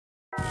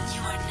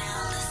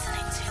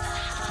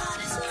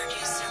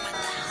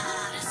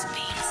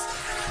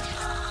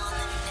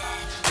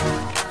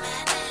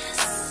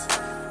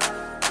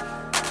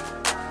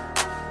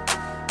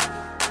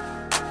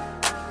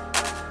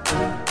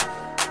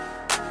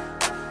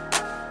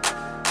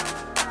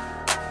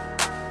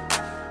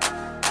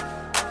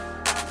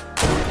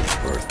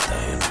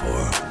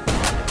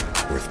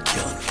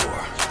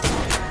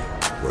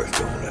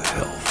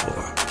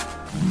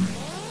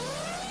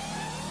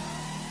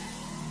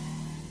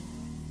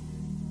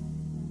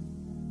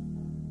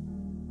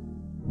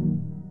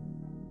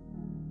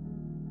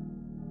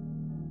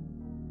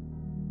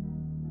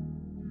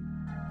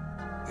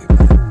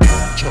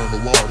Turn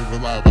the water to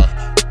lava,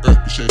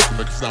 earth be shaking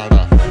like it's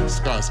nada.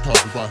 Skies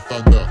covered by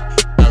thunder,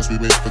 as we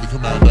wait for the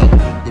commander.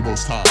 The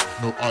most high,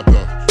 no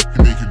other,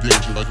 he make you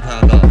danger like a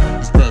panda.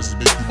 His presence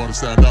make you wanna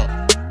stand up,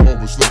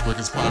 almost look like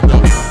it's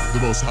Panda. The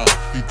most high,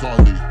 he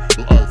godly,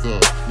 no other,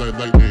 like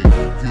lightning.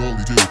 He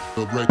only do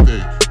the right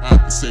thing,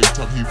 at the same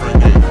time he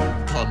frightening.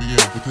 Coming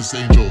in with his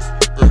angels,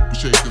 earth be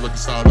shaking like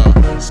it's nada.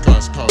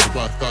 Skies covered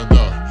by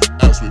thunder,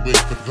 as we wait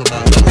for the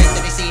commander. The light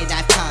that I see and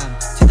I've come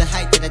to the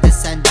height that I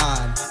descend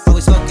on.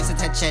 Always focus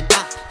attention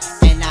up,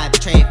 and I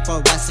betray for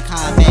what's to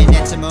come. And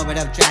it's a moment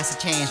of drastic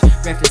change,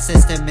 rift the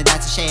system and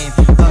that's a shame.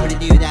 Already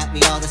knew that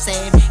we all the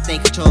same, they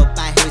controlled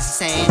by who's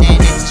insane. And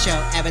it's a show,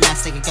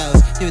 everlasting it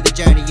goes. Through the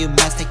journey you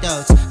must take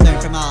notes,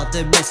 learn from all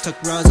the mistook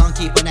roads. On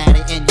keep on at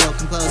it and you'll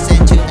come close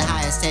into the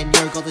highest and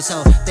your golden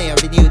soul. They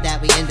already knew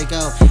that we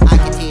indigo, I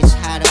can teach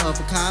how to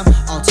overcome.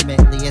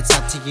 Ultimately it's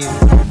up to you.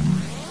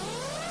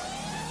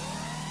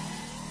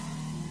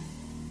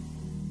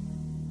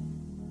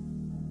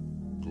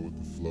 Go with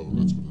the flow,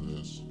 that's what it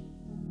is.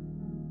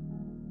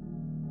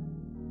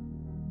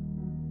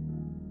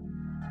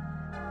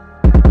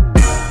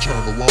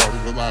 Turn the water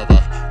to lava,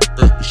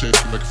 earth be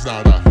shaking like it's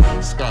nada.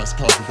 Skies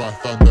covered by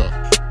thunder,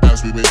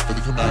 as we wait for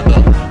the commander.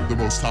 The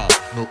most high,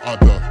 no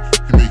other,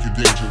 he make you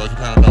danger like a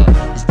panda.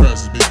 His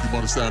presence make you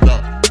wanna stand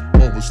up,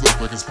 almost look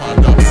like it's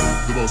Panda.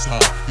 The most high,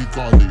 he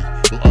godly,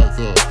 no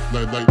other,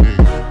 like lightning.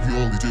 He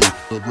only do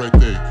the right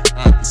thing,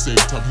 at the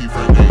same time he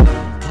frightening.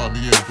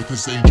 Coming in with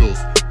his angels,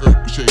 earth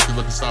be shaking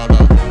like it's nada.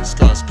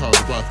 Skies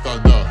covered by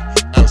thunder,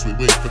 as we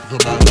wait for the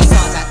commander. The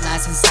song that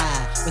lies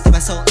inside, within my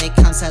soul it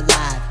comes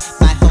alive.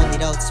 My holy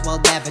notes will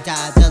never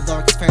die, the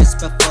Lord is first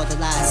before the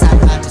lies. I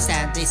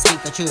understand they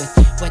speak the truth,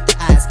 with the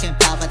eyes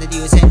compelled by the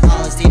news. And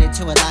all is needed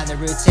to align the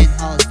roots, and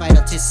all is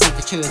vital to seek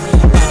the truth.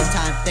 Right in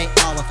time they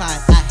all will find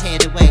a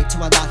hidden way to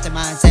unlock their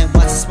minds. And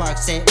once it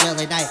sparks it will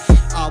ignite,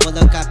 all will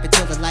look up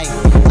into the light.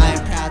 I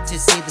am proud to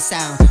see the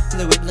sound,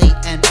 fluently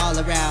and all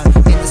around.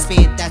 In the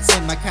speed that's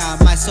in my crown,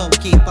 my soul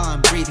will keep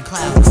on breathing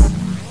clouds.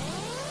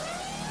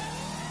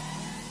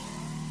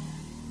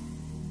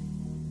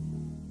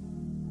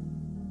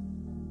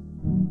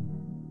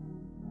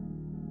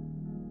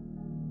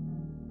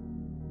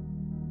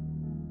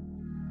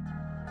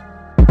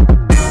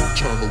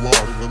 Turn the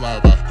water to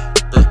lava,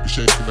 earth be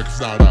shaking like it's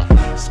nada.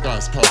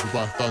 Skies covered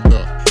by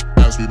thunder,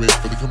 as we wait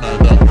for the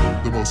commander.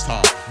 The most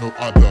high, no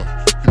other,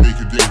 he make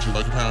you danger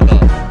like a panda.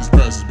 His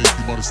presence make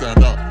you wanna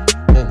stand up,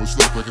 almost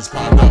look like it's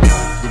Panda.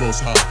 The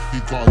most high, he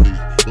godly,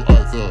 no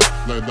other,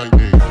 like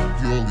lightning.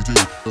 He only do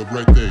the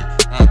right thing,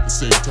 at the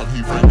same time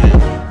he frightening.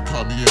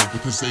 Coming in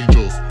with his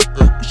angels,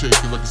 earth be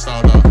shaking like it's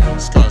nada.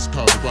 Skies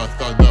covered by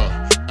thunder,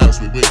 as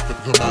we wait for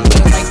the commander.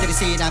 The light that I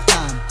see and I've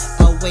come,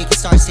 awaken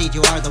starseed,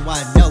 you are the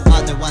one. No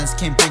other ones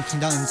can bring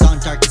kingdoms. On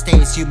darkest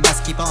days you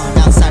must keep on,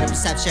 outside of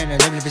perception or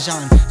limited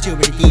vision. Too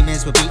many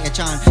demons will be itch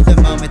on. The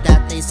moment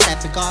that they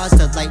step in gauze,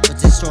 the light will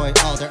destroy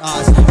all their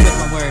odds. With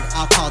one word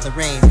I'll call the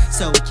rain,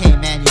 so it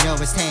came and you know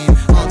it's tame.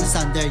 All this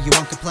thunder you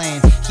won't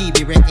complain, he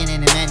be written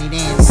in many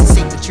names.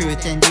 Seek the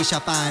truth and ye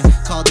shall find,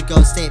 call the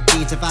ghost it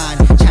be divine.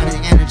 Channel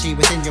the energy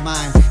within your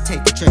mind,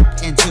 take the trip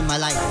into my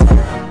life.